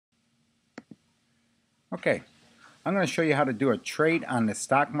Okay, I'm going to show you how to do a trade on the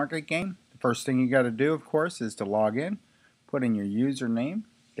stock market game. The first thing you got to do, of course, is to log in, put in your username.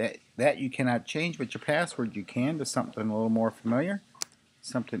 That you cannot change, but your password you can to something a little more familiar,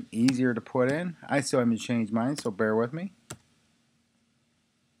 something easier to put in. I still haven't changed mine, so bear with me.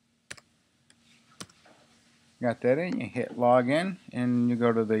 Got that in, you hit login, and you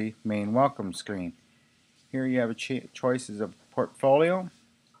go to the main welcome screen. Here you have choices of portfolio.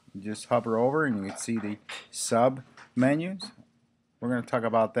 You just hover over and you can see the sub menus. We're going to talk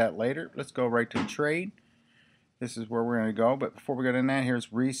about that later. Let's go right to trade. This is where we're going to go, but before we get in that,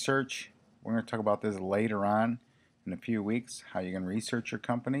 here's research. We're going to talk about this later on in a few weeks, how you can research your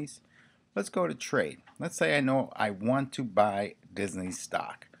companies. Let's go to trade. Let's say I know I want to buy Disney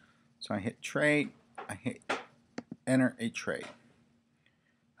stock. So I hit trade, I hit enter a trade.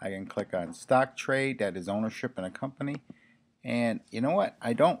 I can click on stock trade, that is ownership in a company. And you know what?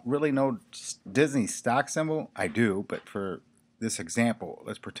 I don't really know Disney stock symbol. I do, but for this example,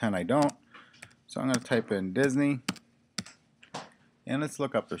 let's pretend I don't. So I'm going to type in Disney, and let's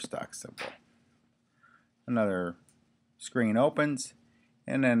look up their stock symbol. Another screen opens,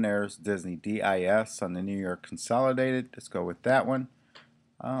 and then there's Disney, DIS on the New York Consolidated. Let's go with that one.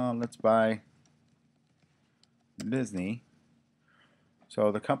 Let's buy Disney.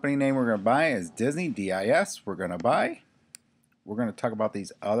 So the company name we're going to buy is Disney, DIS. We're going to buy. We're going to talk about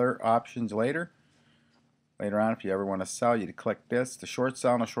these other options later. Later on, if you ever want to sell, you click this. The short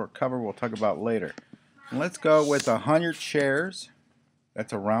sell and a short cover we'll talk about later. And let's go with 100 shares.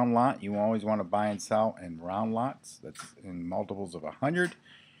 That's a round lot. You always want to buy and sell in round lots. That's in multiples of 100.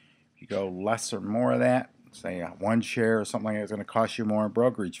 If you go less or more of that, say 1 share or something like that, it's going to cost you more in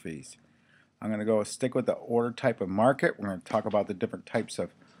brokerage fees. I'm going to go stick with the order type of market. We're going to talk about the different types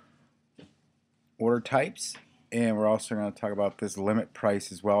of order types. And we're also going to talk about this limit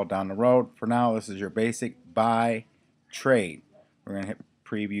price as well down the road. For now, this is your basic buy trade. We're going to hit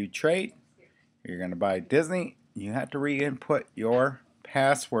preview trade. You're going to buy Disney. You have to re-input your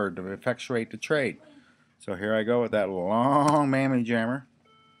password to effectuate the trade. So here I go with that long mammy jammer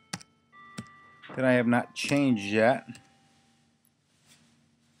that I have not changed yet.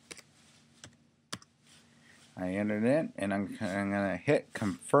 I entered in, and I'm going to hit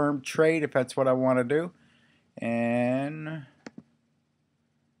confirm trade if that's what I want to do. And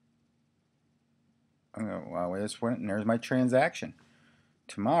well, this went, and there's my transaction.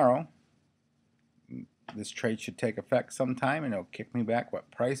 Tomorrow, this trade should take effect sometime, and it'll kick me back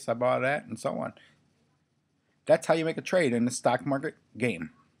what price I bought at, and so on. That's how you make a trade in the stock market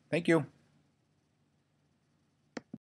game. Thank you.